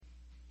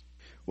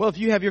Well, if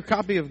you have your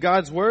copy of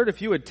God's Word,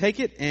 if you would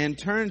take it and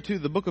turn to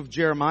the book of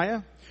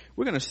Jeremiah.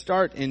 We're going to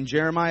start in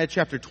Jeremiah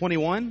chapter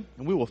 21,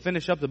 and we will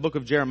finish up the book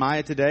of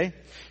Jeremiah today.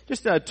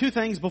 Just two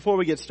things before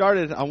we get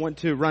started I want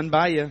to run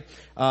by you,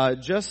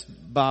 just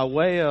by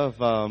way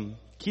of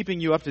keeping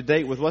you up to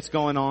date with what's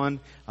going on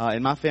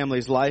in my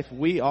family's life.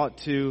 We ought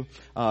to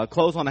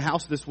close on a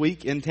house this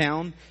week in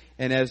town,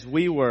 and as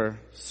we were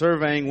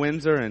surveying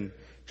Windsor and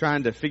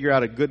trying to figure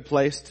out a good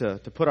place to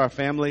put our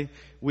family,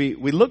 we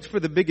looked for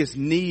the biggest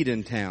need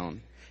in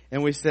town.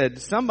 And we said,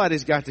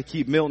 somebody's got to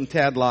keep Milton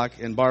Tadlock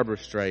and Barbara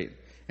straight,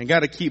 and got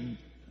to keep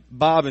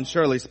Bob and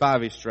Shirley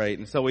Spivey straight.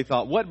 And so we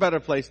thought, what better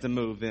place to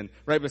move than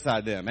right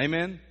beside them?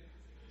 Amen?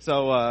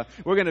 So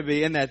we're going to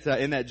be in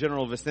that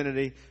general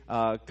vicinity,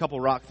 a couple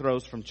rock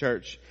throws from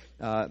church,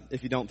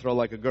 if you don't throw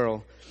like a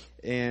girl.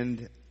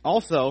 And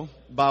also,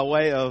 by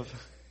way of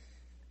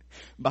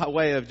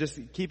just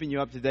keeping you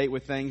up to date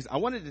with things, I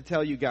wanted to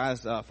tell you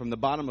guys from the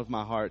bottom of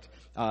my heart,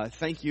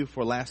 thank you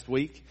for last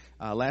week.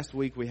 Last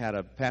week we had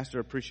a pastor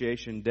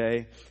appreciation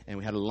day, and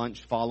we had a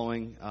lunch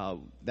following.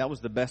 That was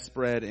the best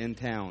spread in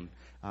town.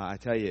 I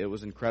tell you, it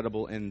was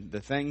incredible. And the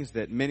things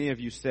that many of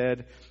you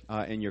said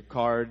in your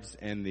cards,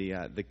 and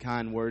the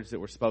kind words that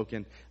were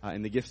spoken,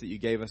 and the gifts that you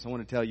gave us, I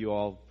want to tell you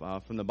all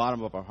from the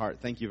bottom of our heart,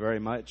 thank you very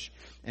much.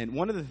 And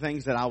one of the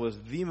things that I was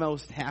the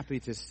most happy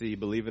to see,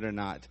 believe it or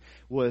not,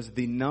 was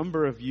the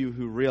number of you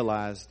who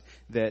realized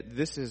that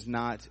this is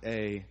not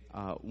a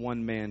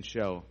one-man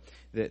show.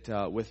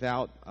 That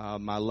without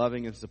my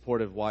loving and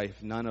supportive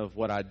wife, none of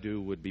what I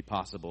do would be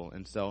possible.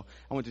 And so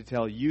I want to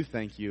tell you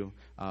thank you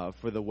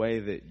for the way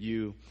that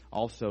you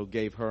also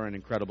gave her an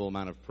incredible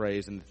amount of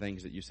praise and the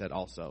things that you said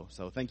also.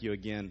 So thank you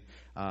again.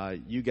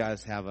 You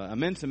guys have an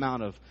immense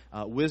amount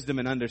of wisdom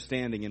and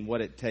understanding in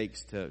what it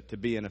takes to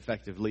be an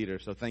effective leader.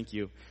 So thank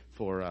you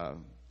for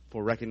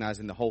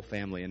recognizing the whole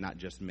family and not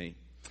just me.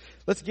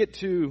 Let's get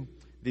to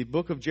the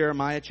book of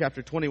Jeremiah,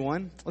 chapter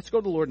 21. Let's go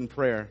to the Lord in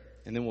prayer,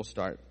 and then we'll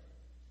start.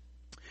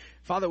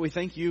 Father, we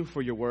thank you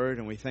for your word,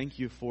 and we thank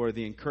you for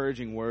the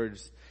encouraging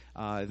words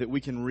that we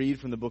can read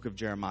from the book of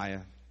Jeremiah.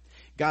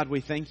 God,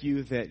 we thank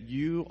you that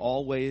you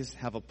always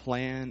have a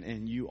plan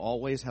and you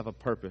always have a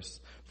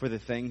purpose for the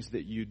things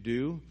that you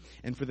do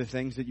and for the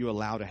things that you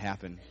allow to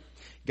happen.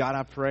 God,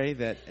 I pray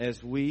that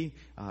as we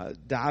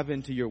dive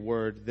into your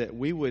word, that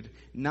we would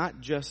not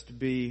just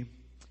be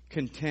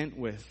content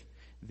with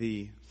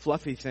the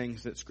fluffy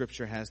things that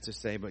Scripture has to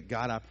say, but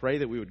God, I pray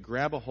that we would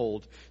grab a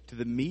hold to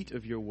the meat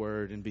of your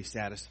word and be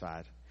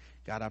satisfied.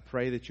 God, I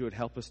pray that you would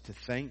help us to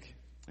think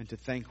and to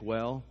think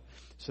well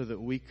so that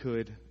we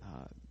could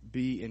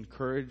be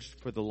encouraged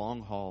for the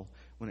long haul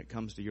when it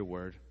comes to your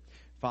word.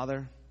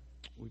 Father,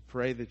 we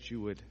pray that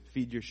you would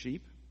feed your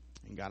sheep,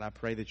 and God, I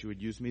pray that you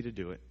would use me to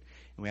do it.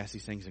 And we ask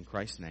these things in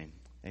Christ's name.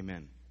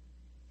 Amen.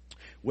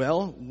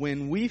 Well,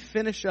 when we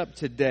finish up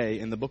today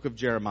in the book of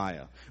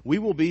Jeremiah, we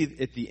will be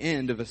at the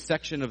end of a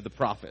section of the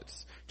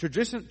prophets.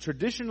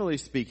 Traditionally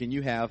speaking,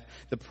 you have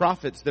the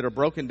prophets that are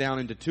broken down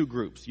into two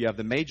groups. You have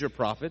the major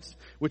prophets,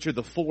 which are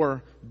the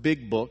four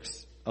big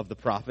books of the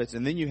prophets,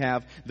 and then you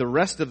have the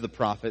rest of the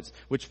prophets,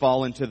 which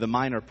fall into the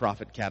minor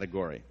prophet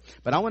category.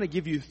 But I want to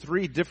give you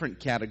three different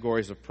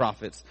categories of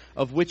prophets,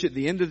 of which at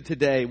the end of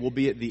today will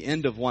be at the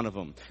end of one of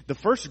them. The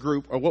first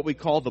group are what we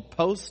call the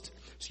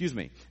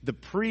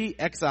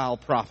pre-exile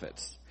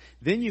prophets.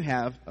 Then you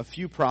have a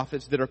few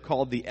prophets that are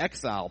called the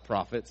exile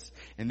prophets.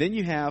 And then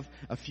you have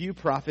a few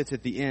prophets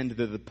at the end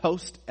that are the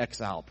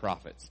post-exile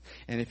prophets.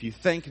 And if you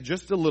think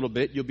just a little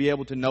bit, you'll be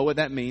able to know what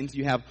that means.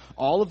 You have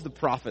all of the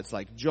prophets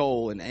like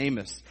Joel and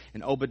Amos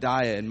and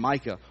Obadiah and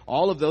Micah.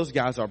 All of those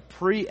guys are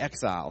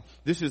pre-exile.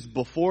 This is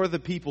before the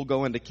people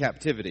go into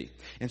captivity.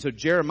 And so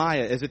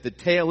Jeremiah is at the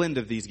tail end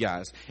of these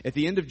guys. At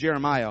the end of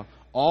Jeremiah,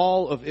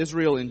 all of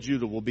Israel and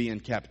Judah will be in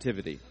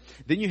captivity.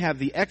 Then you have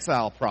the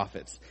exile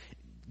prophets.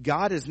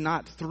 God is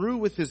not through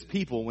with his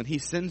people when he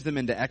sends them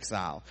into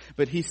exile,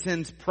 but he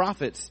sends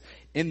prophets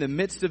in the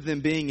midst of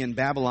them being in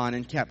Babylon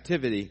in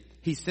captivity.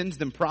 He sends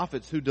them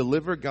prophets who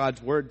deliver God's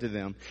word to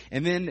them.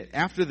 And then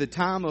after the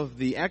time of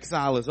the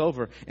exile is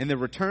over and the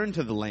return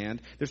to the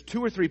land, there's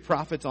two or three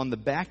prophets on the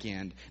back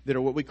end that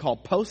are what we call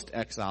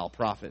post-exile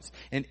prophets.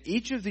 And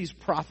each of these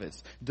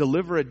prophets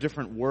deliver a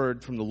different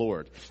word from the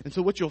Lord. And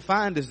so what you'll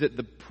find is that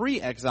the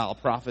pre-exile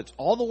prophets,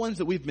 all the ones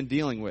that we've been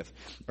dealing with,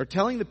 are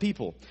telling the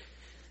people,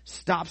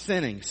 stop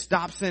sinning,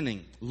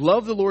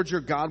 love the Lord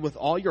your God with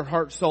all your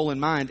heart, soul, and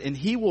mind, and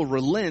he will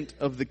relent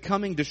of the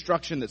coming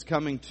destruction that's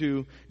coming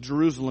to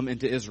Jerusalem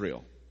and to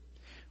Israel.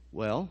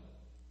 Well,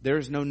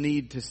 there's no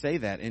need to say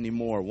that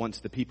anymore once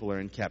the people are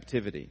in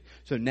captivity.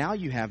 So now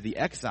you have the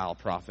exile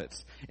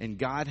prophets, and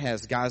God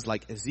has guys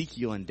like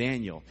Ezekiel and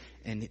Daniel,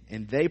 and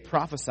they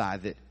prophesy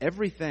that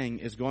everything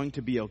is going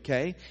to be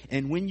okay.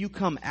 And when you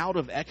come out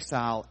of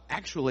exile,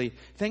 actually,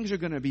 things are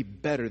going to be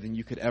better than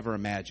you could ever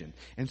imagine.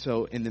 And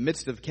so in the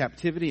midst of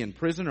captivity and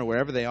prison or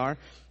wherever they are,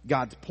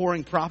 God's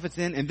pouring prophets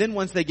in. And then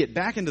once they get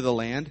back into the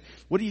land,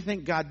 what do you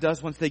think God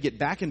does once they get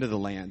back into the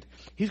land?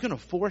 He's going to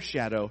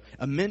foreshadow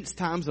immense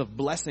times of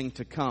blessing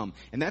to come come.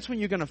 And that's when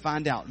you're going to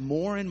find out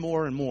more and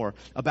more and more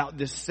about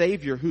this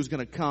Savior who's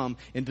going to come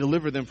and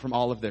deliver them from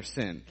all of their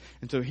sin.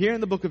 And so here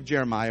in the book of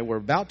Jeremiah, we're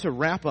about to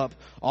wrap up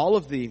all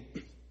of the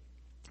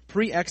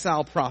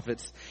pre-exile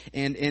prophets,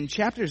 and in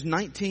chapters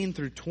 19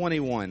 through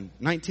 21,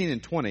 19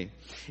 and 20,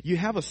 you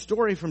have a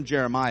story from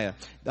Jeremiah.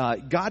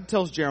 God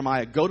tells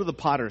Jeremiah, go to the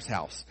potter's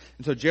house.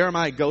 And so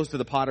Jeremiah goes to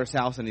the potter's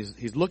house, and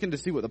he's looking to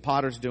see what the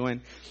potter's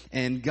doing.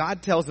 And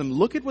God tells him,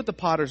 look at what the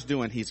potter's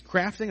doing. He's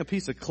crafting a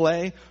piece of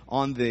clay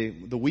on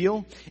the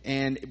wheel,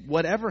 and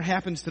whatever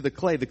happens to the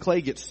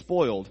clay gets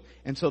spoiled.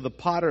 And so the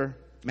potter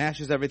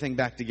mashes everything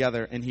back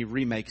together, and he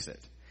remakes it.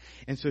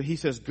 And so he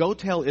says, go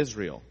tell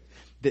Israel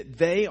that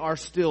they are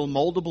still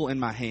moldable in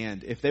my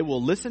hand. If they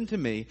will listen to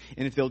me,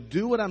 and if they'll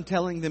do what I'm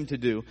telling them to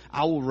do,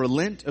 I will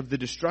relent of the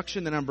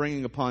destruction that I'm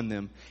bringing upon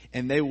them,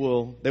 and they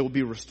will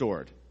be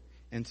restored.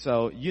 And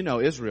so, you know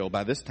Israel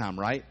by this time,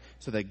 right?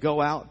 So they go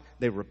out,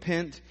 they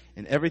repent,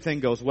 and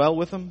everything goes well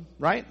with them,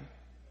 right?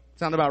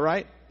 Sound about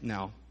right?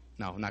 No,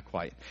 not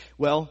quite.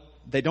 Well,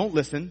 they don't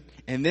listen,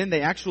 and then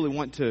they actually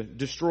want to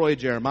destroy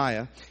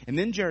Jeremiah. And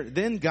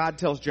then God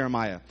tells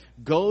Jeremiah,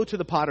 go to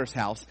the potter's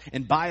house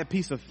and buy a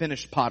piece of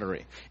finished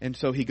pottery. And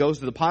so he goes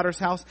to the potter's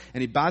house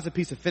and he buys a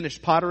piece of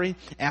finished pottery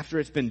after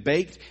it's been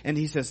baked. And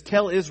he says,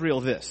 tell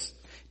Israel this,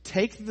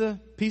 take the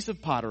piece of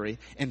pottery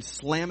and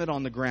slam it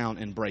on the ground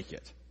and break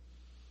it.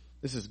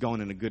 This is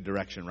going in a good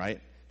direction,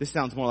 right? This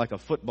sounds more like a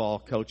football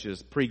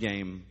coach's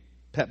pregame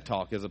pep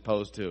talk as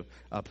opposed to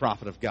a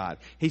prophet of God.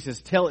 He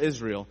says, tell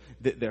Israel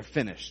that they're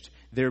finished.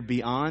 They're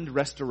beyond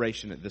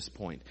restoration at this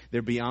point.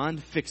 They're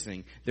beyond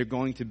fixing. They're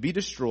going to be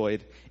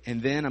destroyed,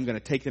 and then I'm going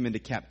to take them into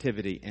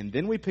captivity. And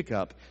then we pick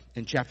up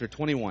in chapter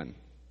 21.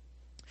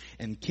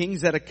 And King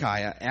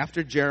Zedekiah,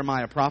 after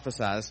Jeremiah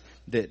prophesies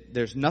that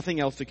there's nothing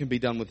else that can be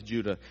done with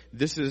Judah,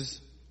 this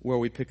is where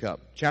we pick up.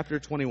 Chapter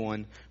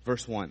 21,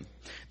 verse 1.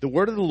 The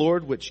word of the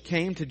Lord which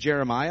came to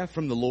Jeremiah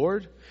from the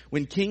Lord,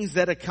 when King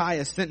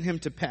Zedekiah sent him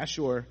to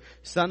Pashur,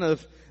 son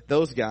of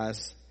those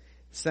guys,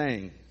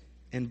 saying,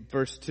 in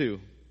verse 2,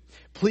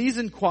 please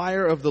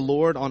inquire of the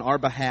Lord on our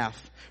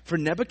behalf, for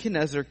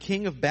Nebuchadnezzar,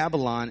 king of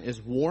Babylon,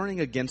 is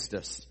warring against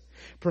us.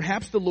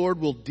 Perhaps the Lord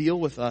will deal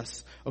with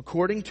us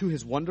according to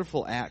his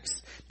wonderful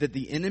acts, that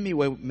the enemy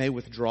may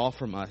withdraw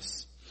from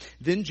us.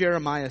 Then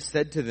Jeremiah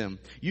said to them,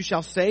 you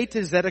shall say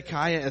to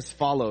Zedekiah as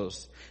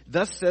follows,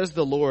 thus says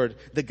the Lord,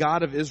 the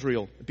God of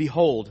Israel,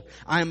 behold,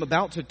 I am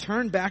about to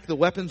turn back the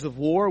weapons of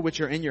war which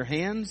are in your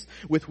hands,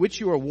 with which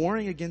you are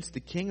warring against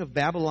the king of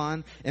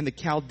Babylon and the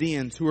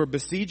Chaldeans who are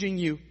besieging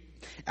you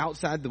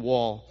outside the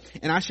wall,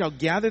 and I shall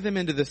gather them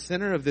into the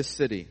center of this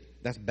city.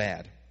 That's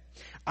bad.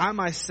 I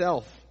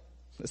myself,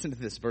 listen to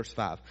this, verse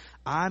 5,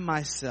 I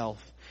myself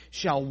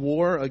shall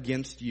war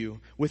against you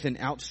with an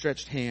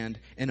outstretched hand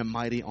and a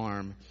mighty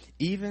arm,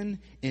 even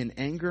in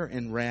anger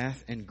and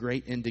wrath and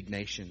great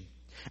indignation.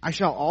 I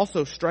shall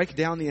also strike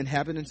down the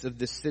inhabitants of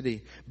this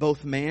city,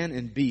 both man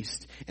and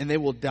beast, and they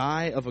will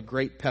die of a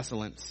great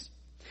pestilence.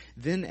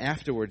 Then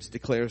afterwards,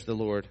 declares the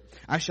Lord,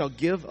 I shall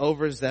give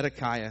over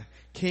Zedekiah,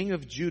 king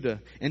of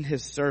Judah, and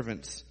his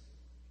servants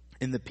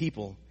and the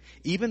people,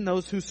 even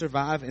those who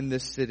survive in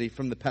this city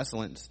from the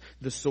pestilence,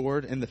 the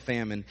sword, and the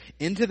famine,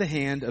 into the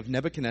hand of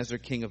Nebuchadnezzar,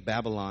 king of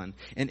Babylon,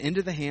 and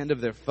into the hand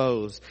of their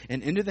foes,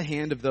 and into the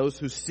hand of those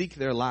who seek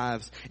their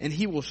lives, and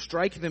he will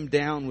strike them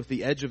down with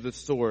the edge of the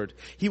sword.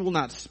 He will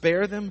not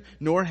spare them,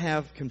 nor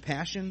have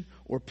compassion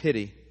or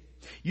pity.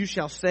 You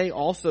shall say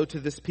also to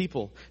this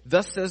people,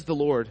 thus says the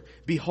Lord,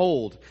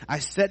 behold, I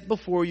set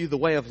before you the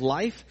way of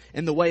life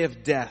and the way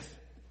of death.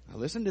 Now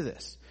listen to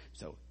this.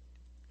 So,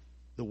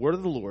 the word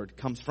of the Lord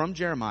comes from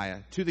Jeremiah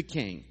to the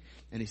king,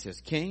 and he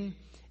says, King,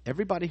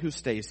 everybody who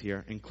stays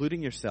here,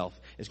 including yourself,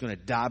 is going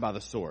to die by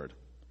the sword.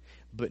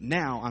 But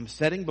now I'm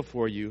setting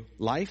before you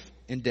life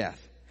and death.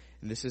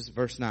 And this is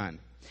verse 9.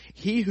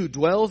 He who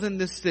dwells in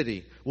this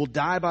city will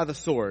die by the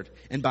sword,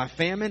 and by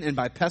famine and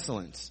by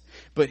pestilence.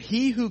 But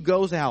he who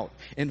goes out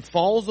and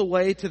falls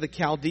away to the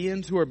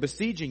Chaldeans who are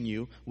besieging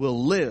you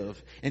will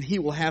live, and he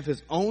will have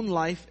his own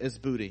life as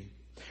booty.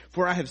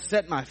 For I have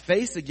set my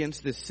face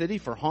against this city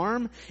for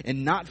harm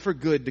and not for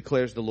good,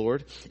 declares the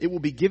Lord. It will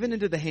be given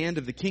into the hand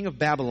of the king of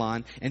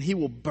Babylon, and he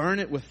will burn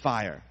it with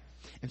fire.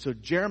 And so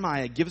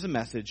Jeremiah gives a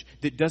message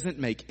that doesn't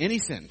make any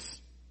sense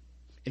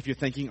if you're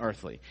thinking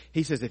earthly.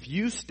 He says, if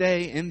you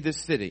stay in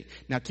this city,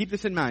 now keep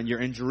this in mind,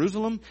 you're in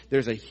Jerusalem,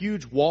 there's a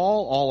huge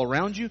wall all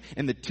around you,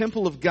 and the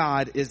temple of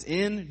God is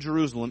in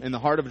Jerusalem, in the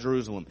heart of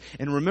Jerusalem.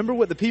 And remember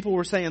what the people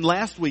were saying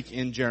last week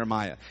in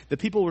Jeremiah. The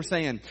people were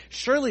saying,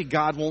 surely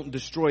God won't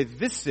destroy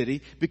this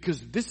city because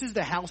this is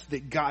the house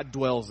that God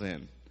dwells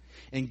in.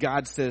 And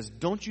God says,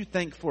 don't you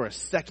think for a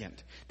second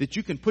that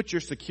you can put your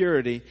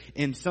security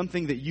in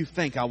something that you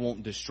think I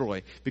won't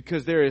destroy,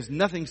 because there is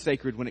nothing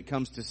sacred when it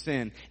comes to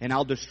sin, and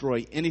I'll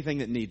destroy anything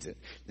that needs it.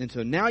 And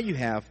so now you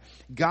have,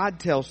 God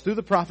tells through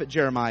the prophet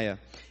Jeremiah,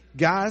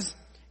 guys,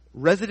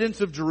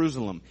 residents of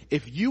Jerusalem,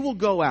 if you will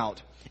go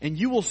out and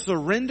you will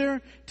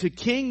surrender to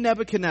King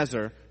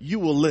Nebuchadnezzar, you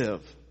will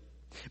live.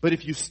 But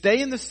if you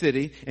stay in the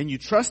city and you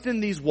trust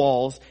in these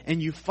walls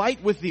and you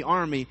fight with the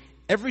army,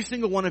 Every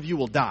single one of you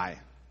will die.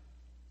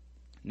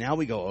 Now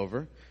we go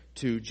over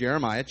to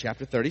Jeremiah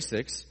chapter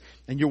 36.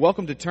 And you're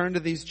welcome to turn to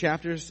these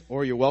chapters,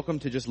 or you're welcome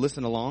to just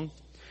listen along.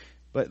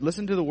 But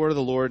listen to the word of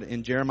the Lord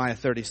in Jeremiah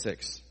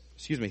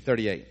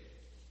 38.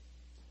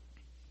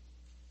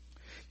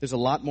 There's a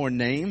lot more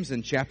names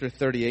in chapter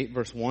 38,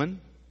 verse 1.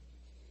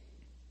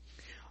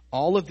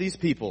 All of these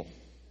people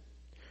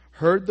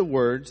heard the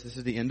words, this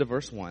is the end of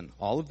verse 1.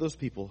 All of those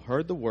people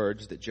heard the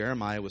words that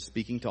Jeremiah was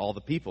speaking to all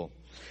the people.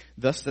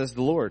 Thus says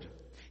the Lord,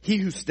 he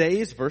who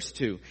stays, verse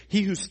 2,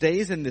 he who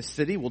stays in this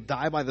city will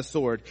die by the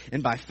sword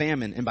and by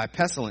famine and by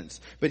pestilence.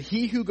 But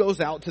he who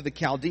goes out to the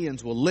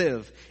Chaldeans will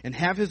live and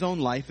have his own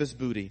life as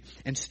booty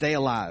and stay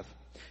alive.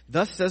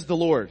 Thus says the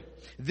Lord,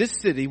 this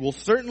city will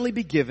certainly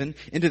be given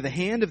into the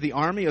hand of the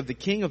army of the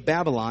king of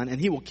Babylon,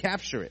 and he will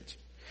capture it.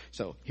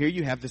 So here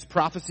you have this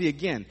prophecy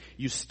again.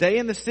 You stay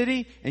in the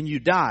city and you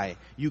die.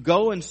 You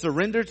go and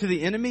surrender to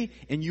the enemy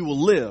and you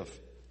will live.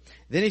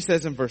 Then he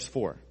says in verse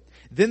 4,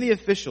 then the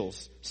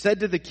officials said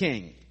to the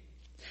king,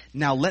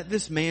 now let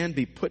this man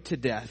be put to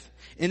death,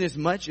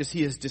 inasmuch as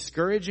he is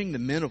discouraging the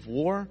men of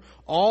war,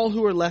 all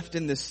who are left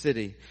in this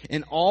city,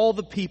 and all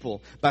the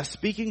people, by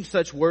speaking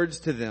such words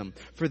to them.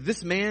 For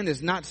this man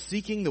is not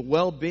seeking the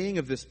well-being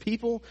of this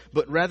people,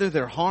 but rather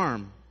their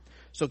harm.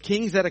 So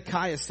King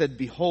Zedekiah said,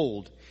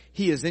 behold,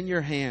 he is in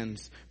your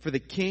hands, for the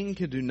king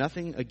can do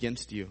nothing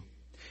against you.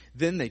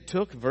 Then they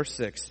took, verse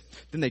 6,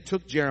 then they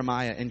took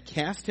Jeremiah and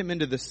cast him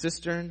into the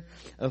cistern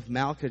of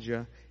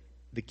Malchijah,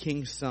 the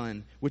king's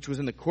son, which was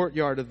in the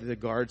courtyard of the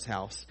guard's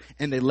house.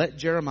 And they let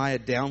Jeremiah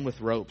down with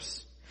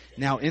ropes.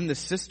 Now in the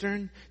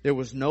cistern there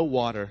was no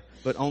water,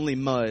 but only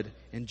mud,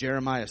 and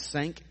Jeremiah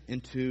sank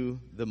into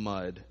the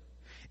mud.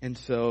 And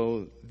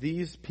so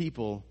these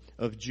people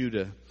of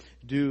Judah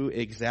do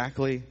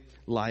exactly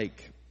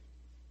like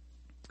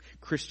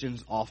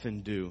Christians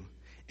often do.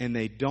 And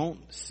they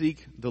don't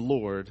seek the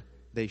Lord,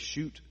 they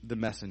shoot the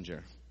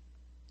messenger.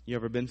 You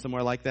ever been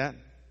somewhere like that?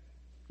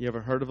 You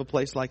ever heard of a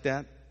place like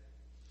that?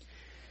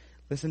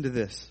 Listen to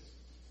this.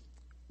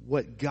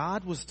 What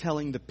God was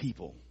telling the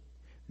people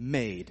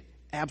made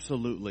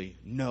absolutely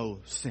no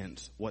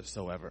sense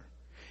whatsoever.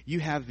 You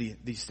have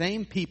the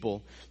same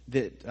people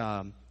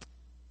that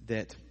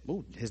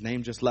his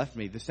name just left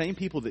me. The same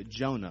people that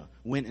Jonah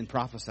went and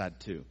prophesied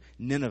to.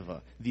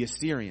 Nineveh, the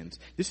Assyrians.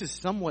 This is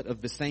somewhat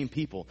of the same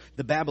people.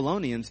 The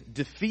Babylonians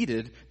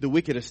defeated the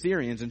wicked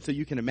Assyrians, and so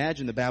you can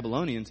imagine the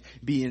Babylonians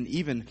being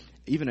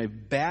even a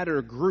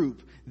badder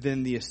group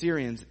than the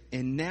Assyrians.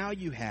 And now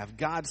you have,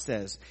 God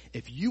says,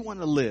 if you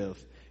want to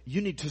live,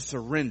 you need to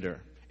surrender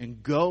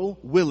and go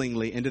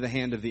willingly into the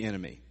hand of the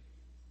enemy.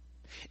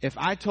 If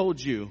I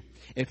told you,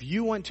 if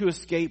you want to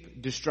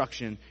escape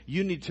destruction,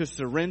 you need to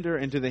surrender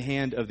into the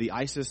hand of the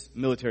ISIS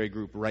military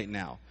group right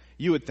now,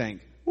 you would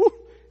think, whoo,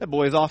 that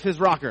boy is off his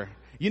rocker.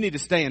 You need to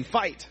stay and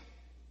fight.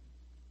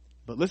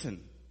 But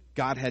listen,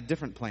 God had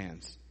different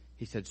plans.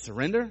 He said,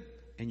 surrender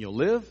and you'll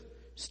live,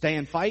 stay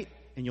and fight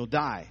and you'll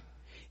die.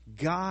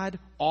 God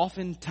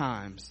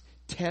oftentimes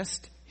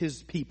tests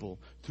his people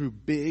through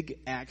big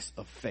acts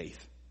of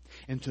faith.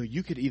 Until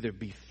you could either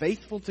be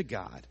faithful to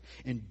God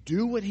and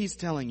do what he's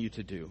telling you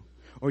to do,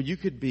 or you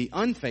could be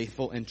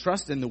unfaithful and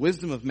trust in the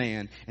wisdom of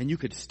man and you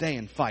could stay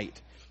and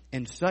fight.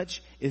 And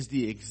such is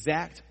the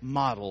exact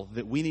model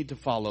that we need to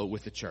follow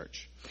with the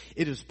church.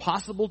 It is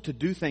possible to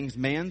do things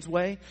man's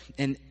way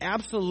and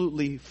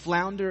absolutely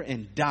flounder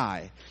and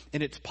die.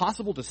 And it's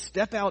possible to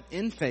step out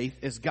in faith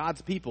as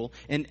God's people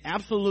and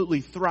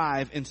absolutely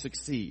thrive and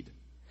succeed.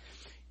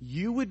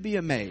 You would be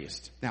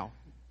amazed. Now,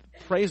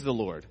 praise the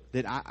Lord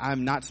that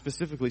I'm not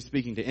specifically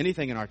speaking to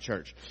anything in our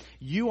church.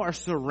 You are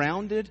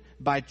surrounded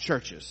by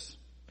churches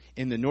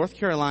in the North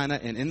Carolina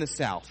and in the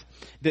South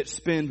that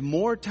spend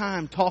more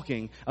time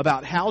talking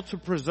about how to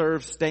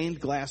preserve stained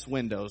glass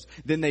windows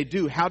than they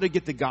do how to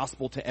get the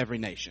gospel to every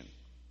nation.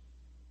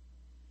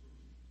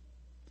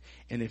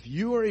 And if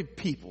you are a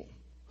people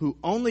who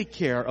only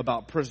care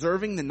about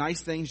preserving the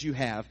nice things you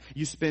have,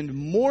 you spend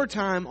more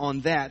time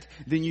on that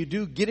than you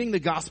do getting the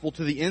gospel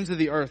to the ends of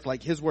the earth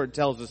like his word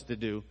tells us to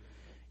do,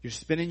 you're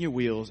spinning your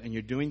wheels and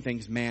you're doing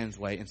things man's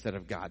way instead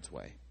of God's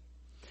way.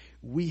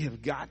 We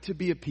have got to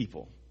be a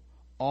people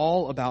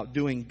all about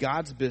doing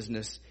God's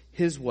business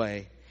his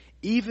way,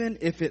 even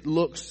if it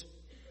looks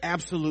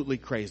absolutely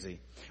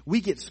crazy.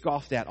 We get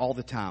scoffed at all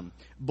the time.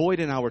 Boyd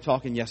and I were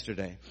talking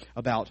yesterday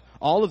about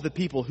all of the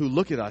people who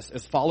look at us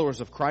as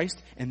followers of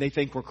Christ and they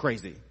think we're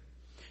crazy.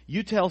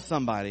 You tell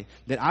somebody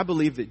that I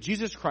believe that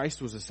Jesus Christ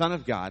was the Son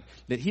of God,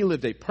 that he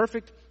lived a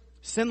perfect,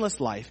 sinless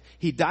life.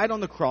 He died on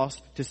the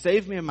cross to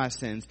save me of my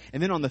sins.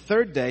 And then on the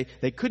third day,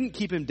 they couldn't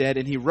keep him dead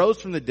and he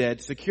rose from the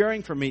dead,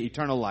 securing for me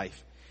eternal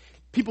life.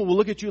 People will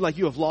look at you like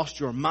you have lost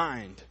your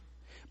mind.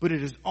 But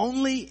it is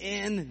only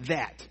in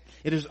that,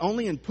 it is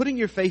only in putting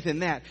your faith in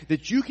that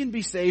you can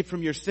be saved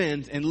from your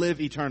sins and live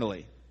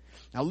eternally.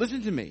 Now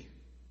listen to me.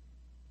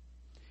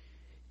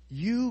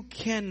 You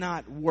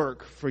cannot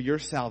work for your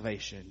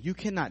salvation. You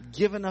cannot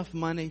give enough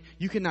money.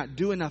 You cannot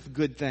do enough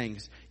good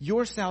things.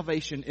 Your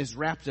salvation is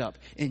wrapped up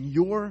in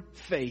your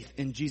faith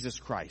in Jesus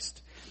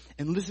Christ.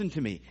 And listen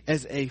to me,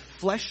 as a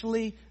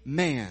fleshly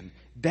man,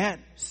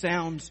 that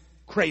sounds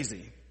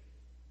crazy.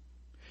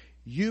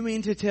 You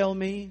mean to tell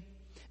me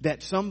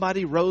that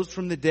somebody rose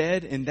from the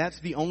dead and that's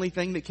the only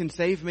thing that can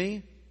save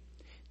me?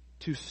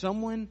 To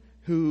someone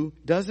who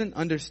doesn't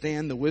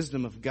understand the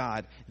wisdom of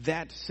God,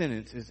 that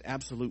sentence is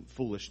absolute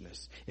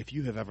foolishness, if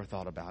you have ever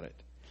thought about it.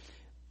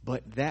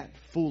 But that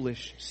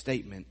foolish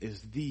statement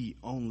is the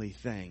only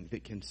thing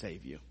that can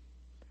save you.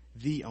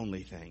 The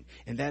only thing.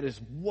 And that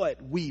is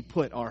what we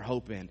put our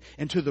hope in.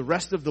 And to the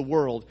rest of the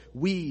world,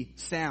 we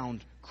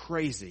sound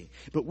crazy.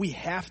 But we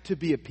have to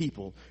be a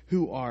people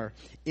who are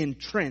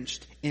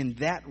entrenched in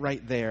that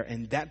right there,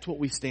 and that's what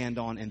we stand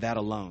on, and that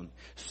alone.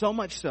 So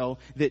much so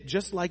that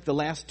just like the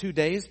last 2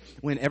 days,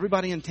 when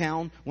everybody in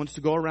town wants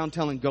to go around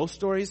telling ghost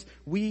stories,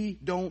 we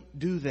don't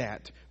do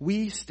that.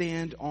 We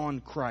stand on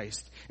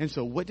Christ. And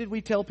so what did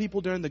we tell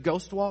people during the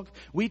ghost walk?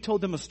 We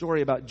told them a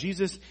story about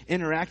Jesus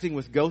interacting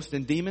with ghosts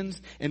and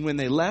demons, and when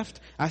they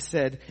left, I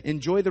said,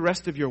 enjoy the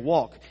rest of your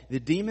walk. The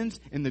demons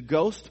and the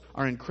ghosts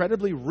are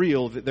incredibly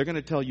real that they're going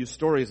to tell you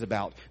stories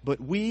about. But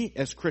we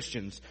as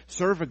Christians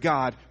serve a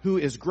God who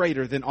is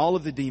greater than all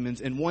of the demons,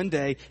 and one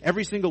day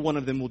every single one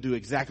of them will do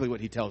exactly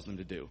what he tells them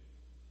to do.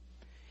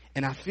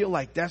 And I feel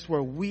like that's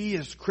where we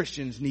as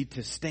Christians need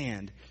to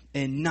stand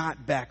and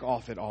not back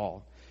off at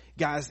all.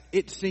 Guys,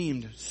 it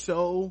seemed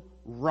so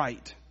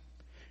right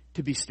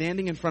to be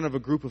standing in front of a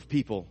group of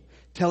people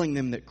telling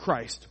them that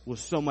Christ was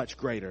so much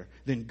greater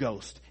than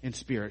ghosts and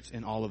spirits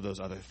and all of those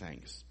other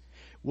things.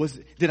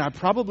 Did I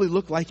probably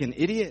look like an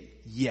idiot?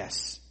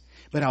 Yes.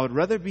 But I would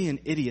rather be an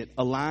idiot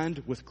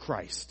aligned with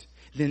Christ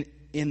than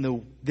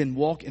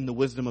walk in the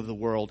wisdom of the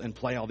world and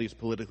play all these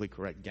politically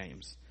correct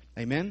games.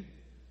 Amen?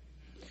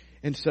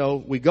 And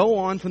so we go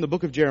on from the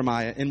book of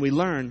Jeremiah and we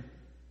learn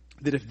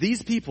that if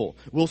these people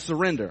will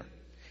surrender,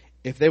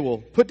 if they will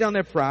put down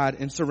their pride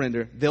and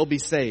surrender, they'll be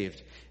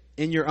saved.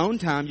 In your own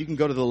time, you can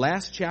go to the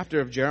last chapter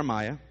of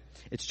Jeremiah.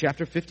 It's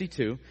chapter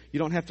 52. You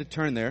don't have to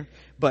turn there.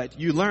 But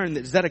you learn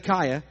that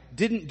Zedekiah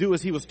didn't do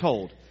as he was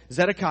told.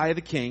 Zedekiah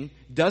the king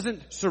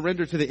doesn't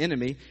surrender to the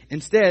enemy.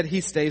 Instead,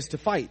 he stays to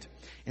fight.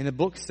 And the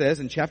book says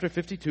in chapter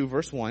 52,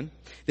 verse 1,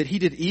 that he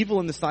did evil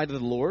in the sight of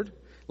the Lord,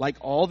 like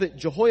all that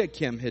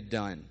Jehoiakim had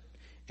done.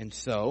 And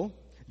so,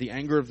 the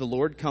anger of the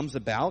Lord comes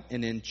about,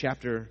 and in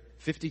chapter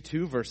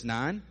 52, verse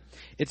 9,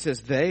 it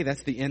says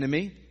that's the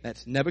enemy,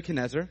 that's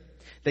Nebuchadnezzar.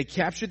 They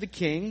captured the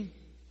king,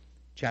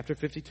 chapter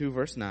 52,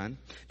 verse 9.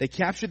 They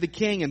captured the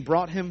king and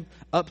brought him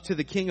up to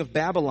the king of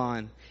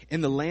Babylon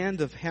in the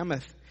land of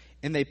Hamath,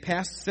 and they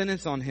passed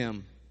sentence on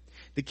him.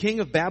 The king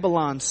of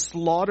Babylon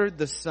slaughtered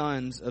the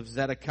sons of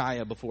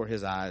Zedekiah before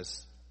his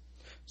eyes.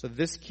 So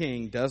this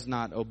king does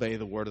not obey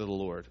the word of the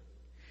Lord.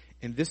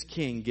 And this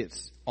king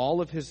gets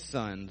all of his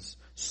sons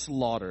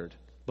slaughtered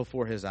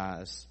before his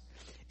eyes.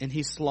 And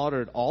he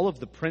slaughtered all of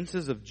the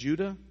princes of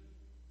Judah.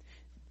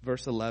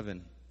 Verse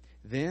 11.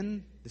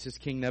 Then, this is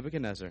King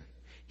Nebuchadnezzar,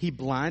 he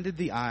blinded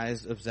the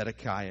eyes of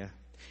Zedekiah.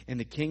 And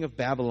the king of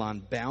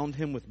Babylon bound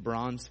him with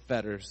bronze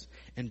fetters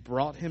and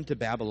brought him to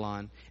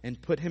Babylon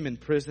and put him in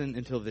prison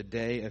until the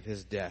day of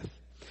his death.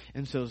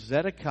 And so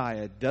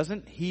Zedekiah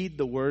doesn't heed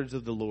the words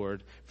of the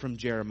Lord from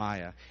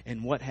Jeremiah.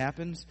 And what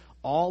happens?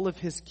 All of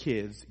his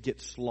kids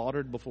get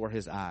slaughtered before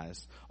his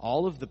eyes.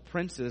 All of the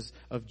princes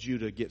of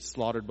Judah get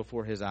slaughtered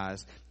before his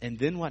eyes. And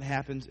then what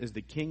happens is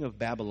the king of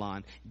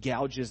Babylon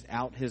gouges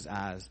out his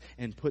eyes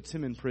and puts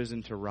him in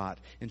prison to rot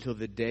until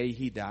the day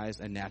he dies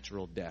a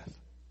natural death.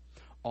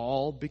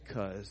 All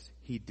because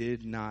he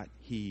did not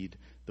heed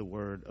the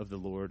word of the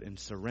Lord and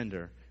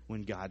surrender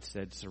when God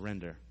said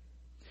surrender.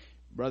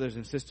 Brothers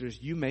and sisters,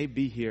 you may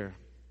be here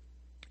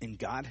and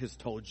God has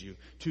told you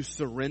to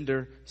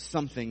surrender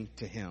something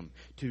to him,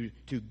 to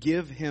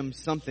give him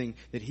something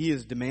that he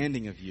is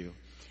demanding of you.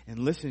 And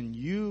listen,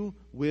 you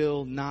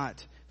will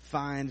not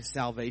find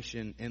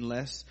salvation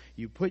unless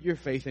you put your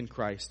faith in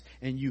Christ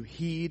and you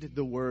heed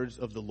the words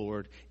of the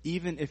Lord,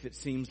 even if it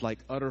seems like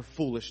utter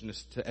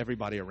foolishness to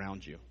everybody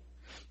around you.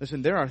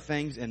 Listen, there are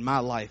things in my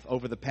life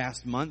over the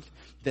past month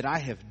that I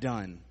have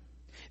done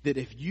that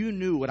if you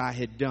knew what I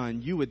had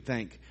done, you would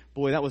think,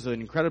 boy, that was an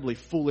incredibly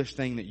foolish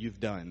thing that you've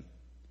done.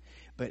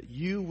 But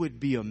you would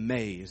be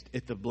amazed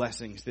at the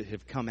blessings that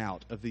have come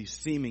out of these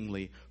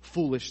seemingly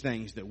foolish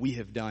things that we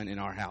have done in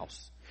our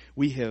house.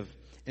 We have,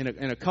 in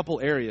a couple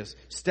areas,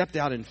 stepped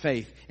out in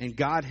faith, and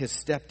God has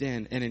stepped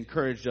in and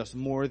encouraged us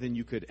more than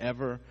you could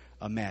ever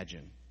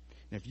imagine.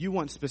 And if you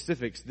want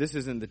specifics, this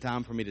isn't the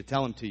time for me to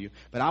tell them to you,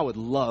 but I would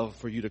love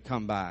for you to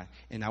come by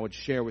and I would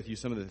share with you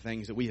some of the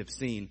things that we have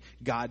seen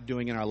God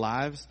doing in our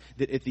lives,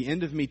 that at the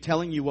end of me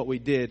telling you what we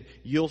did,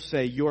 you'll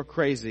say you're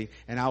crazy,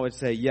 and I would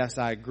say, yes,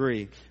 I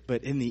agree.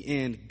 But in the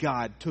end,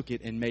 God took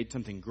it and made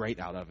something great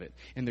out of it.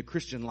 And the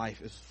Christian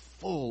life is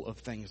full of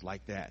things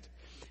like that.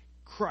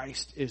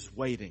 Christ is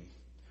waiting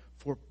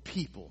for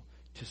people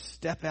to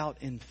step out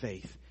in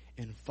faith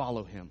and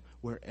follow him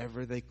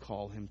wherever they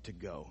call him to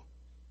go.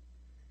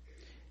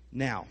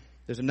 Now,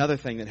 there's another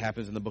thing that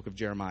happens in the book of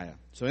Jeremiah.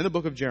 So in the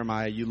book of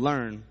Jeremiah, you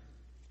learn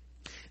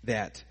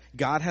that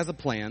God has a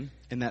plan,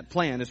 and that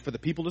plan is for the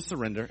people to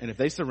surrender, and if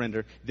they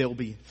surrender, they'll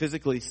be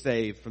physically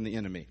saved from the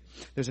enemy.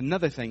 There's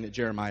another thing that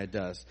Jeremiah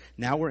does.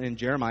 Now we're in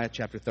Jeremiah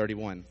chapter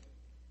 31.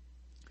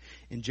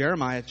 In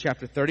Jeremiah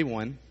chapter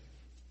 31,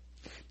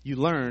 you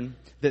learn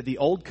that the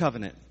old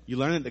covenant, you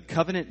learn that the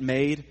covenant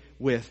made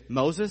with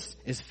Moses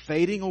is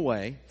fading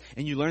away,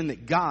 and you learn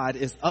that God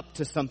is up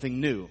to something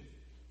new.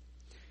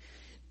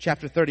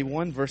 Chapter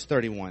 31, verse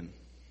 31.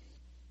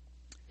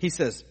 He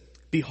says,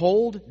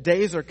 "Behold,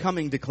 days are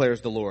coming,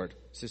 declares the Lord."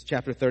 This is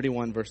chapter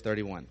 31, verse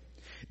 31.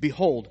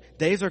 "Behold,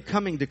 days are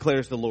coming,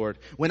 declares the Lord,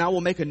 when I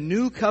will make a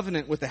new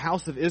covenant with the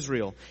house of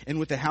Israel and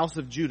with the house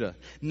of Judah,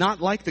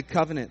 not like the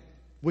covenant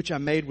which I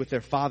made with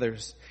their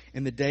fathers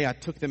in the day I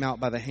took them out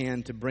by the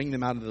hand to bring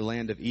them out of the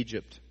land of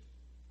Egypt.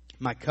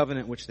 My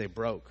covenant which they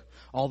broke,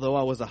 although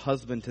I was a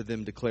husband to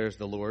them, declares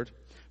the Lord."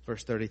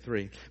 Verse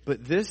 33.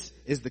 "But this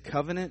is the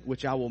covenant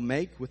which I will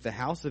make with the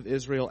house of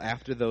Israel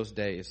after those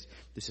days."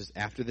 This is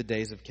after the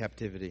days of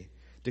captivity,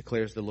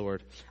 declares the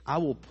Lord. "I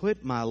will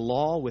put my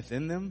law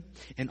within them,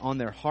 and on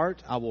their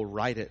heart I will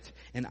write it,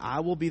 and I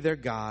will be their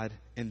God,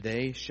 and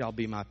they shall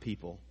be my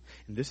people."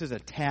 And this is a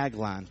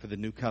tagline for the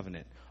new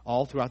covenant.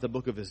 All throughout the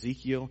book of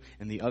Ezekiel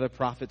and the other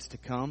prophets to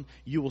come,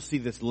 you will see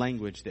this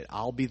language that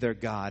I'll be their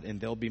God and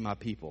they'll be my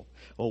people.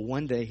 Well,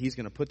 one day he's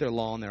going to put their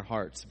law in their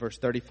hearts. Verse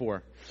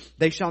 34.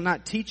 "They shall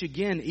not teach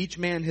again each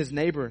man his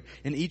neighbor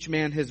and each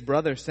man his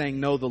brother, saying,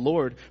 Know the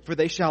Lord, for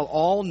they shall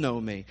all know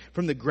me,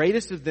 from the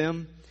greatest of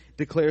them,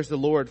 declares the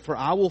Lord, for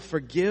I will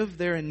forgive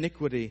their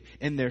iniquity,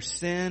 and their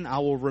sin I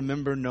will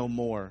remember no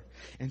more."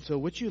 And so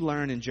what you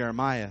learn in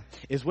Jeremiah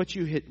is what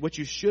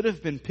you should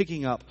have been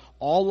picking up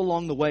all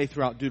along the way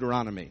throughout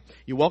Deuteronomy.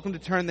 You're welcome to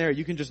turn there.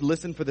 You can just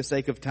listen for the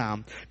sake of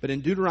time. But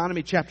in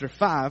Deuteronomy chapter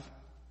 5,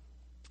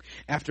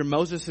 after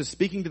Moses is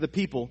speaking to the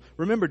people,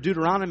 remember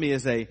Deuteronomy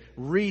is a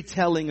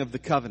retelling of the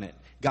covenant.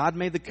 God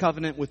made the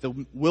covenant with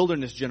the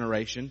wilderness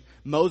generation,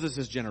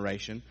 Moses'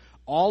 generation.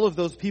 All of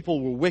those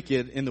people were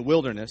wicked in the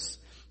wilderness.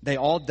 They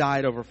all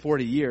died over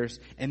 40 years.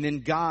 And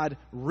then God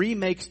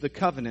remakes the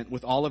covenant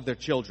with all of their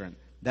children.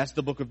 That's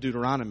the book of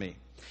Deuteronomy.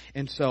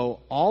 And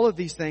so all of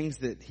these things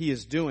that he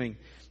is doing,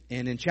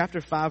 and in chapter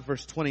 5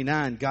 verse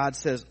 29, God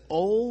says,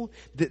 "Oh,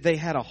 that they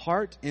had a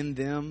heart in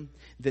them,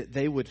 that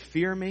they would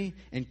fear me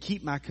and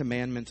keep my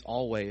commandments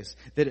always,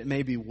 that it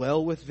may be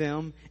well with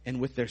them and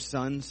with their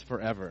sons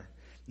forever."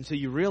 And so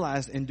you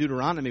realize in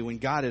Deuteronomy, when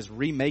God is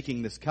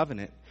remaking this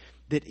covenant,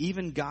 that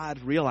even God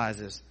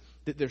realizes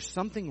that there's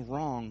something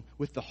wrong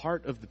with the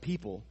heart of the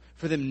people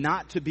for them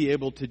not to be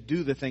able to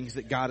do the things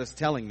that God is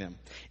telling them.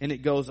 And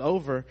it goes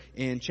over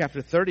in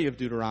chapter 30 of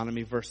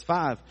Deuteronomy, verse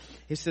 5.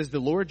 It says, "The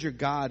Lord your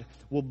God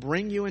will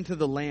bring you into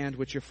the land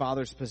which your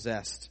fathers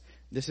possessed."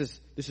 This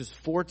is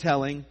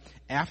foretelling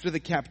after the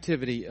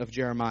captivity of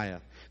Jeremiah.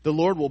 "The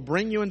Lord will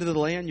bring you into the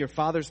land your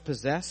fathers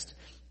possessed,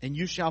 and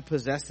you shall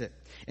possess it.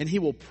 And he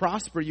will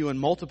prosper you and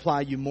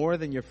multiply you more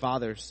than your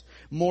fathers.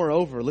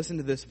 Moreover," listen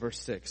to this, verse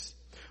 6.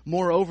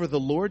 "Moreover, the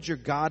Lord your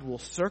God will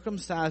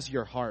circumcise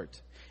your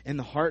heart and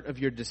the heart of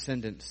your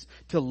descendants,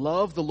 to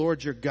love the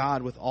Lord your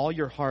God with all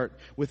your heart,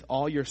 with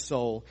all your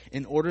soul,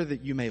 in order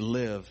that you may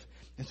live."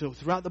 And so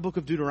throughout the book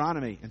of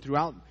Deuteronomy and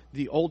throughout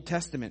the Old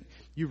Testament,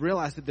 you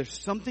realize that there's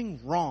something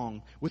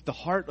wrong with the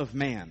heart of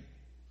man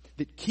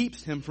that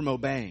keeps him from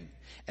obeying.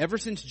 Ever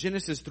since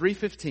Genesis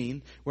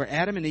 3:15, where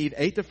Adam and Eve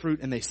ate the fruit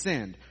and they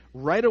sinned,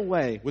 right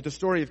away with the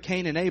story of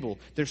Cain and Abel,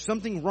 there's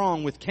something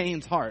wrong with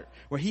Cain's heart,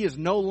 where he is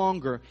no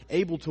longer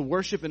able to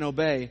worship and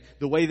obey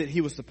the way that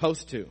he was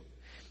supposed to.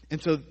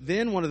 And so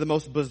then one of the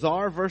most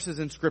bizarre verses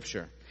in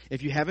Scripture,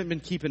 if you haven't been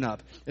keeping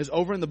up, is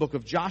over in the book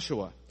of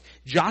Joshua.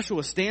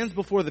 Joshua stands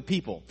before the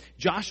people.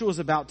 Joshua's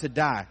about to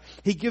die.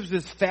 He gives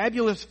this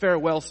fabulous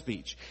farewell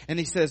speech. And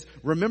he says,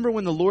 "Remember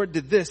when the Lord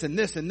did this and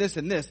this and this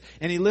and this."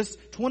 And he lists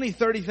 20,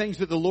 30 things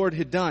that the Lord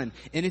had done.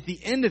 And at the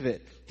end of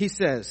it, he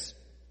says,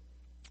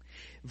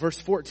 verse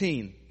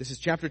 14, this is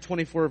chapter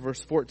 24,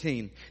 verse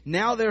 14.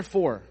 "Now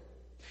therefore,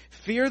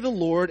 fear the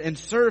Lord and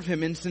serve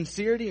him in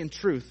sincerity and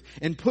truth,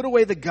 and put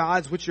away the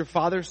gods which your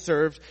fathers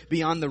served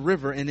beyond the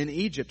river and in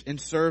Egypt, and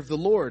serve the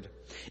Lord.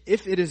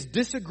 If it is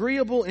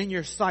disagreeable in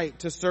your sight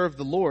to serve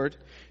the Lord,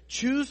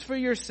 choose for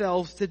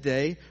yourselves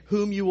today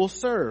whom you will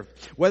serve,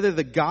 whether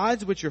the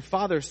gods which your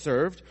fathers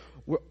served,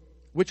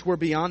 which were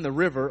beyond the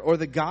river, or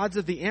the gods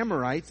of the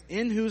Amorites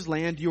in whose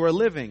land you are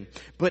living.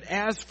 But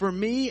as for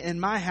me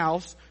and my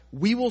house,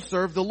 we will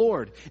serve the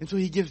Lord." And so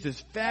he gives this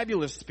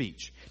fabulous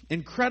speech,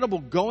 incredible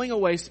going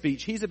away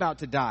speech. He's about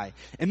to die.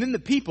 And then the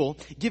people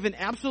give an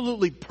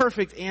absolutely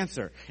perfect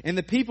answer. And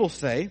the people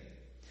say,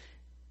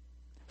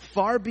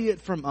 "Far be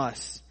it from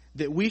us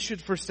that we should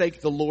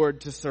forsake the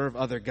Lord to serve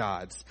other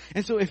gods."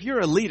 And so if you're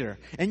a leader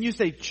and you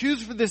say,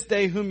 "Choose for this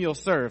day whom you'll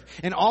serve,"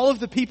 and all of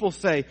the people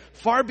say,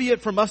 "Far be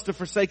it from us to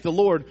forsake the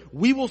Lord,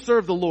 we will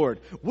serve the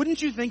Lord,"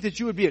 wouldn't you think that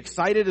you would be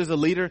excited as a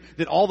leader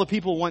that all the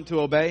people want to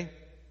obey?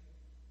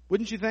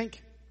 Wouldn't you think?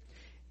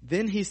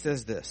 Then he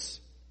says this,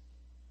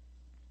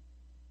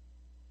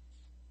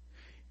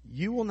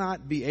 "You will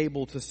not be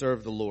able to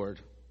serve the Lord,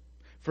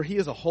 for he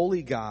is a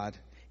holy God.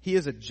 He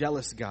is a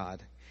jealous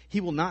God.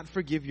 He will not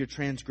forgive your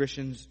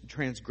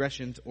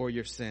transgressions or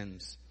your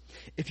sins.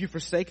 If you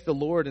forsake the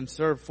Lord and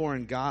serve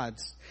foreign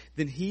gods,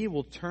 then he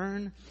will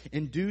turn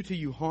and do to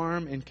you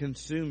harm and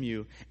consume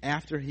you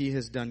after he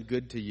has done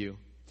good to you.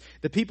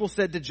 The people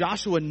said to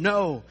Joshua,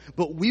 "No,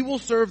 but we will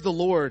serve the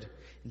Lord."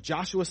 And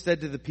Joshua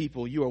said to the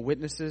people, "You are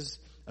witnesses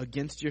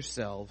against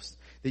yourselves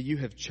that you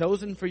have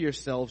chosen for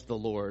yourselves the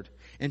Lord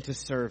and to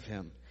serve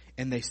him."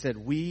 And they said,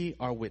 "We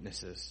are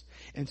witnesses."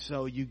 And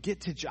so you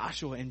get to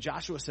Joshua, and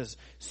Joshua says,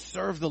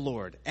 "Serve the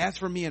Lord. As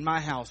for me and my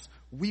house,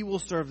 we will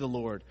serve the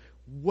Lord.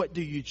 What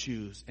do you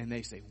choose?" And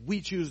they say,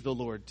 "We choose the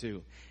Lord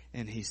too."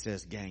 And he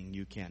says, "Gang,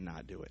 you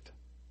cannot do it."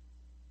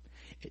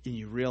 And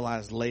you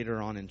realize later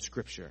on in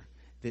Scripture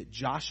that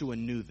Joshua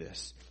knew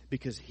this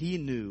because he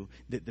knew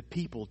that the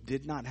people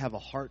did not have a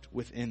heart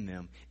within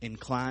them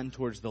inclined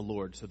towards the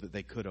Lord so that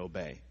they could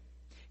obey.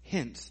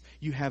 Hence,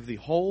 you have the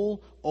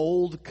whole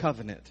old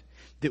covenant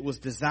that was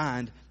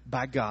designed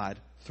by God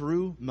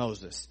through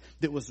Moses,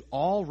 that was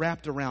all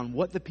wrapped around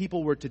what the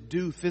people were to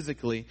do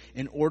physically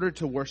in order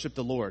to worship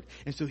the Lord.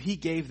 And so he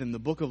gave them the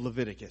book of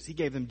Leviticus. He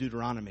gave them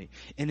Deuteronomy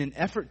in an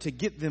effort to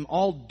get them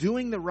all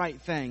doing the right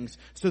things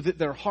so that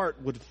their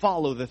heart would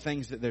follow the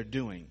things that they're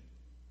doing.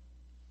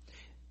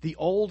 The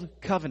old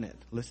covenant,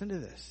 listen to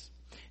this,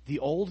 the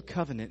old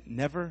covenant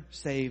never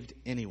saved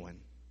anyone.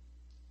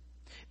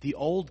 The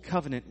old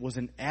covenant was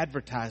an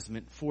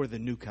advertisement for the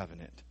new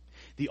covenant.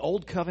 The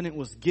old covenant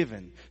was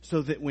given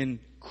so that when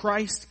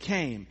Christ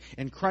came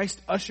and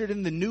Christ ushered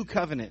in the new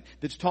covenant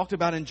that's talked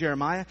about in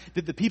Jeremiah,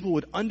 that the people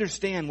would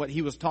understand what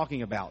he was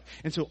talking about.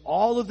 And so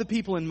all of the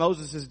people in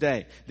Moses'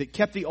 day that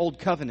kept the old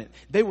covenant,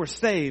 they were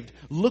saved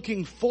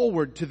looking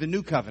forward to the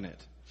new covenant.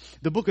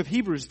 The book of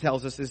Hebrews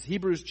tells us, as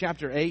Hebrews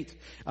chapter 8,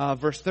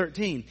 verse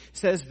 13,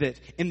 says that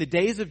in the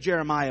days of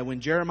Jeremiah,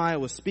 when Jeremiah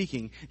was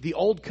speaking, the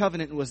old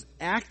covenant was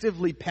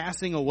actively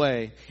passing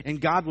away,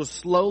 and God was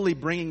slowly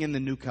bringing in the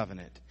new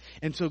covenant.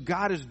 And so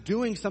God is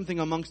doing something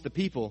amongst the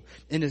people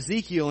in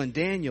Ezekiel and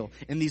Daniel,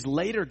 and these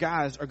later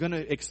guys are going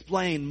to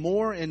explain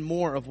more and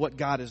more of what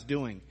God is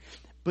doing.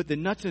 But the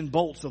nuts and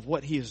bolts of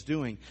what he is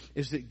doing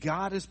is that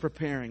God is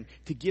preparing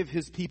to give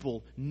his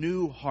people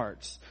new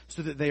hearts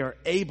so that they are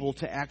able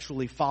to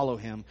actually follow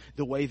him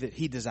the way that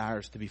he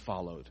desires to be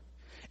followed.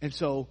 And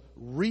so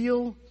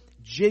real,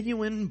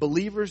 genuine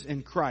believers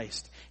in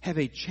Christ have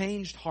a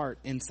changed heart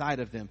inside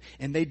of them,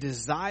 and they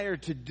desire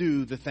to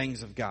do the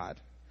things of God.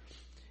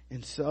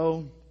 And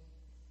so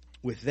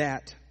with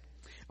that,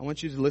 I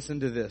want you to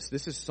listen to this.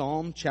 This is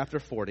Psalm chapter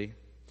 40.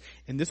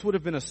 And this would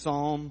have been a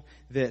psalm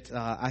that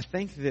I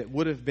think that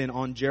would have been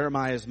on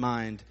Jeremiah's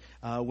mind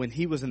when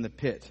he was in the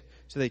pit.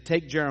 So they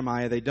take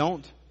Jeremiah, they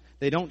don't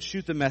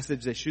shoot the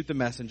message, they shoot the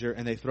messenger,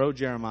 and they throw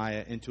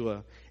Jeremiah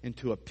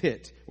into a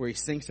pit where he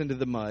sinks into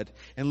the mud.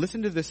 And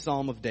listen to this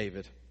Psalm of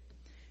David.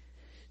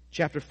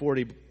 Chapter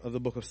 40 of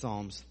the book of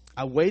Psalms.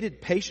 "I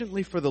waited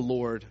patiently for the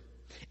Lord,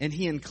 and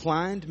he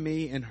inclined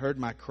me and heard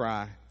my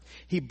cry.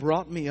 He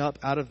brought me up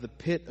out of the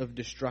pit of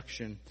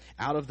destruction,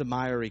 out of the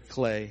miry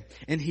clay,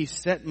 and he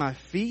set my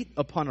feet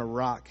upon a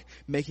rock,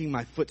 making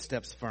my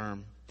footsteps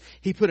firm.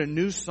 He put a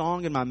new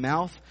song in my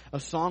mouth, a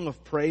song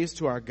of praise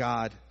to our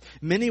God.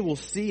 Many will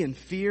see and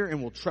fear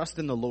and will trust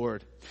in the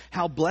Lord.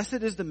 How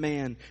blessed is the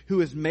man who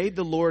has made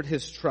the Lord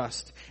his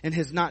trust and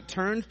has not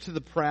turned to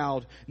the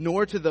proud,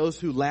 nor to those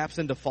who lapse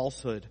into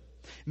falsehood.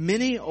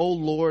 Many, O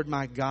Lord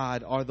my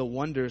God, are the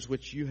wonders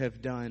which you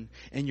have done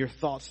and your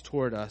thoughts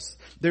toward us.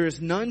 There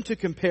is none to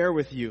compare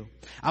with you.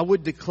 I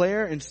would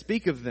declare and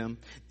speak of them.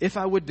 If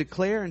I would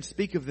declare and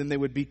speak of them, they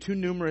would be too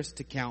numerous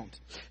to count.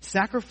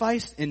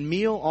 Sacrifice and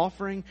meal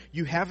offering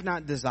you have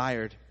not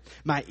desired.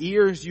 My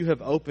ears you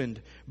have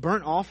opened.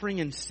 Burnt offering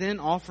and sin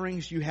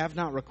offerings you have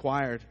not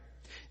required.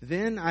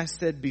 Then I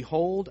said,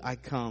 Behold, I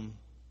come.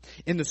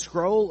 In the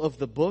scroll of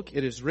the book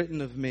it is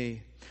written of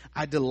me,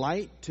 I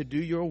delight to do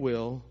your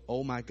will,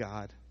 O my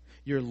God.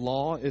 Your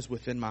law is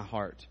within my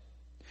heart.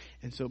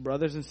 And so,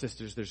 brothers and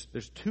sisters,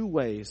 there's two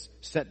ways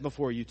set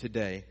before you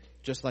today,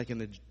 just like in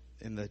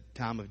the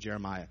time of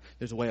Jeremiah.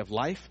 There's a way of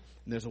life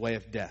and there's a way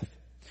of death.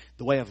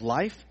 The way of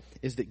life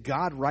is that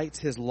God writes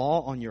his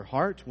law on your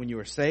heart when you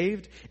are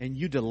saved, and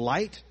you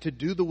delight to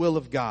do the will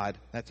of God.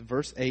 That's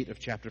verse 8 of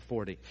chapter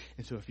 40.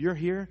 And so if you're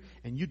here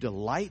and you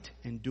delight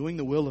in doing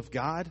the will of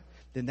God,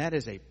 then that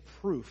is a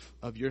proof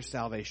of your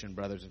salvation,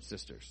 brothers and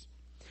sisters.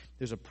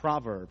 There's a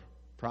proverb,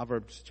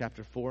 Proverbs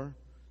chapter 4,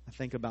 I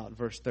think about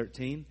verse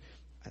 13,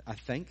 I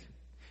think,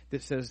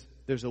 that says,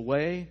 there's a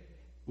way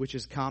which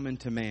is common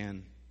to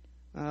man.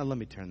 Let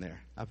me turn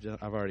there. I've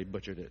already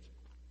butchered it.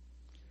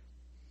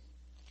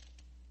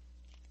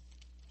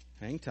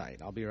 Hang tight.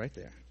 I'll be right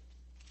there.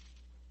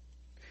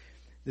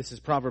 This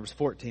is Proverbs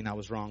 14. I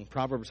was wrong.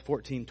 Proverbs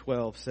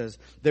 14:12 says,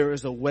 there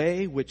is a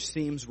way which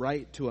seems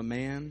right to a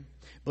man,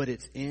 but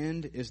its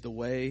end is the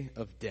way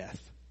of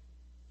death.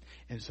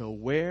 And so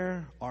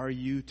where are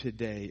you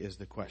today is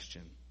the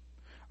question.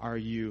 Are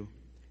you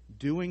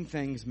doing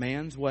things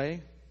man's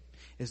way?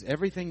 Is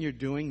everything you're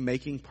doing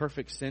making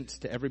perfect sense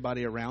to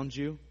everybody around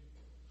you?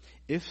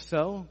 If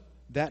so,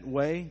 that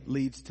way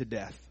leads to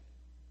death.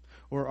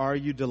 Or are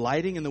you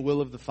delighting in the will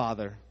of the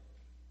Father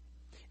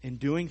and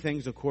doing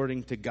things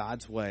according to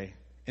God's way,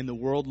 and the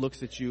world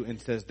looks at you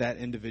and says that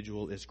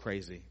individual is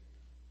crazy?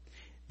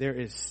 There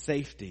is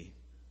safety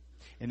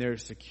and there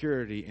is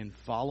security in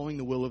following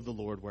the will of the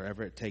Lord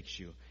wherever it takes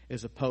you,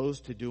 as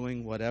opposed to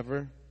doing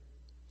whatever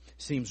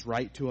seems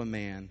right to a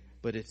man,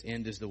 but its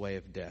end is the way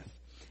of death.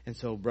 And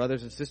so,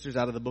 brothers and sisters,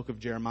 out of the book of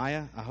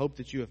Jeremiah, I hope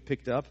that you have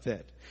picked up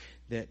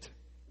that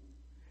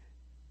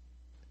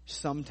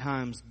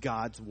sometimes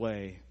God's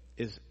way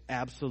is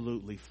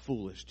absolutely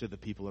foolish to the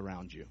people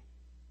around you,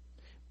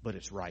 but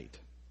it's right.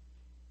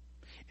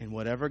 And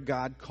whatever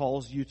God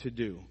calls you to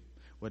do,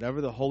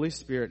 whatever the Holy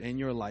Spirit in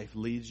your life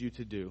leads you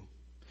to do,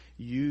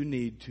 you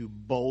need to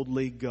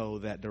boldly go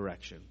that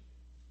direction.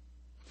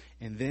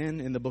 And then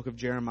in the book of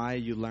Jeremiah,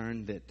 you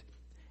learn that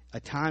a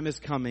time is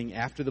coming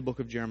after the book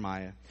of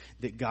Jeremiah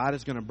that God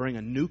is going to bring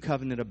a new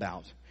covenant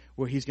about,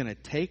 where He's going to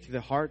take the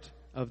heart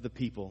of the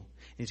people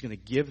and He's going to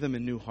give them a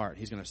new heart.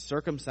 He's going to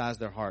circumcise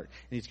their heart,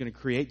 and He's going to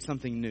create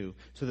something new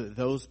so that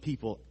those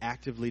people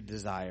actively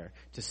desire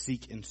to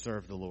seek and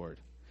serve the Lord.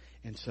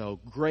 And so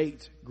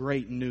great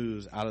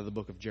news out of the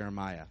book of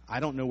Jeremiah.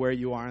 I don't know where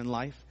you are in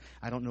life.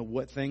 I don't know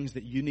what things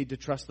that you need to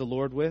trust the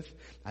Lord with.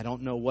 I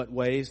don't know what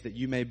ways that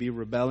you may be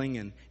rebelling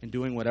and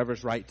doing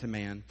whatever's right to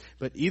man.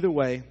 But either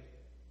way,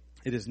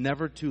 it is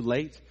never too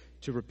late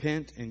to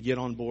repent and get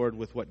on board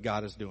with what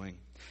God is doing.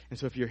 And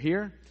so if you're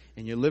here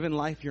and you're living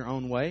life your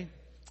own way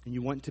and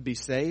you want to be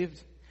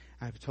saved,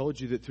 I've told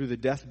you that through the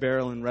death,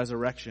 burial, and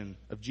resurrection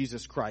of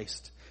Jesus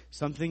Christ,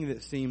 something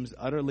that seems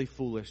utterly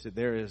foolish, that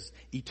there is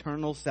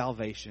eternal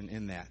salvation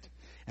in that.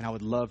 And I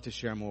would love to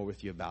share more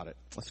with you about it.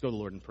 Let's go to the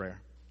Lord in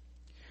prayer.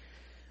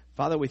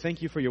 Father, we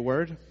thank you for your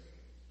word.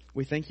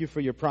 We thank you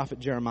for your prophet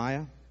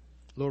Jeremiah.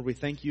 Lord, we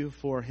thank you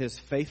for his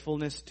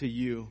faithfulness to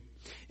you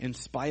in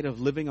spite of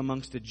living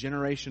amongst a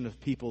generation of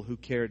people who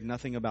cared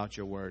nothing about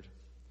your word.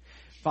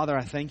 Father,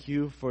 I thank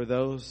you for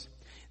those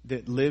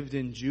that lived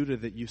in Judah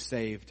that you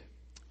saved.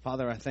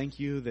 Father, I thank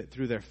you that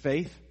through their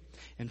faith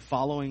and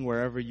following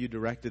wherever you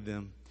directed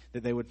them,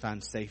 that they would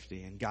find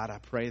safety. And God, I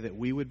pray that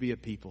we would be a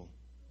people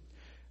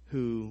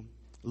who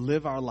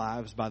live our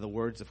lives by the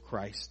words of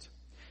Christ.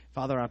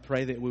 Father, I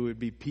pray that we would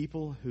be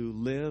people who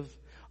live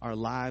our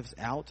lives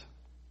out,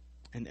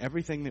 and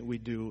everything that we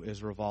do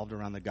is revolved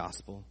around the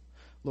gospel.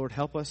 Lord,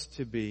 help us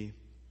to be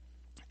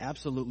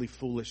absolutely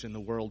foolish in the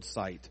world's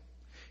sight,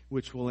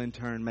 which will in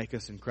turn make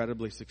us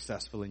incredibly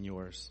successful in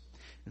yours.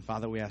 And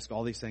Father, we ask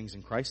all these things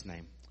in Christ's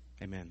name.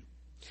 Amen.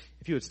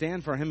 If you would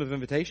stand for a hymn of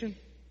invitation.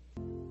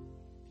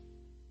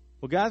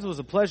 Well, guys, it was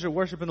a pleasure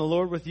worshiping the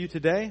Lord with you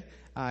today.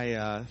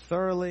 I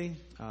thoroughly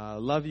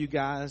love you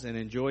guys and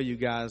enjoy you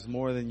guys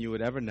more than you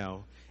would ever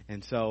know.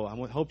 And so I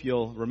hope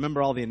you'll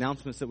remember all the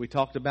announcements that we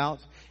talked about.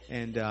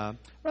 And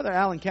Brother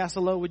Alan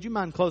Castello, would you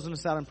mind closing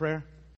us out in prayer?